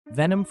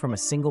Venom from a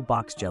single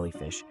box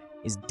jellyfish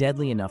is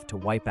deadly enough to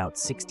wipe out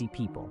 60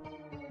 people,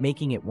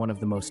 making it one of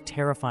the most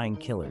terrifying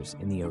killers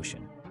in the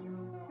ocean.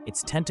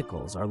 Its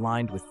tentacles are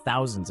lined with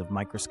thousands of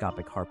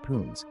microscopic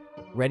harpoons,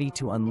 ready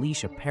to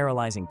unleash a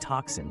paralyzing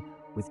toxin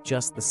with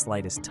just the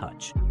slightest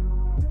touch.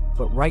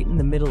 But right in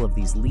the middle of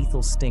these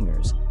lethal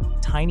stingers,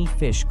 tiny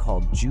fish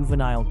called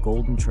juvenile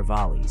golden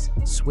trevallies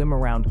swim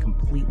around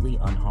completely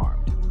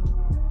unharmed.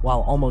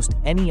 While almost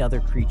any other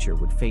creature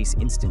would face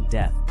instant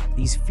death,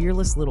 these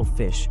fearless little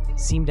fish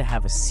seem to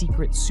have a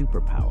secret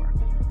superpower.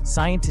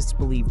 Scientists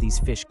believe these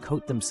fish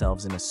coat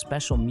themselves in a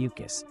special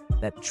mucus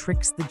that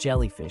tricks the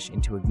jellyfish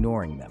into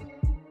ignoring them,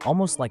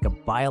 almost like a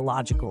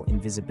biological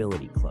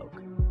invisibility cloak.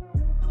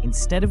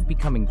 Instead of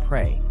becoming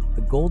prey,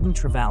 the golden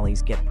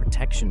trevallies get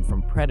protection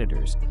from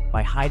predators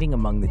by hiding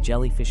among the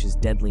jellyfish's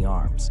deadly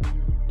arms.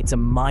 It's a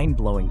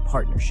mind-blowing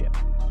partnership,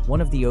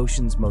 one of the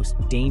ocean's most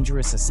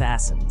dangerous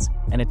assassins,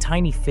 and a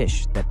tiny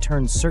fish that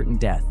turns certain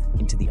death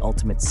into the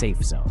ultimate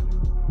safe zone.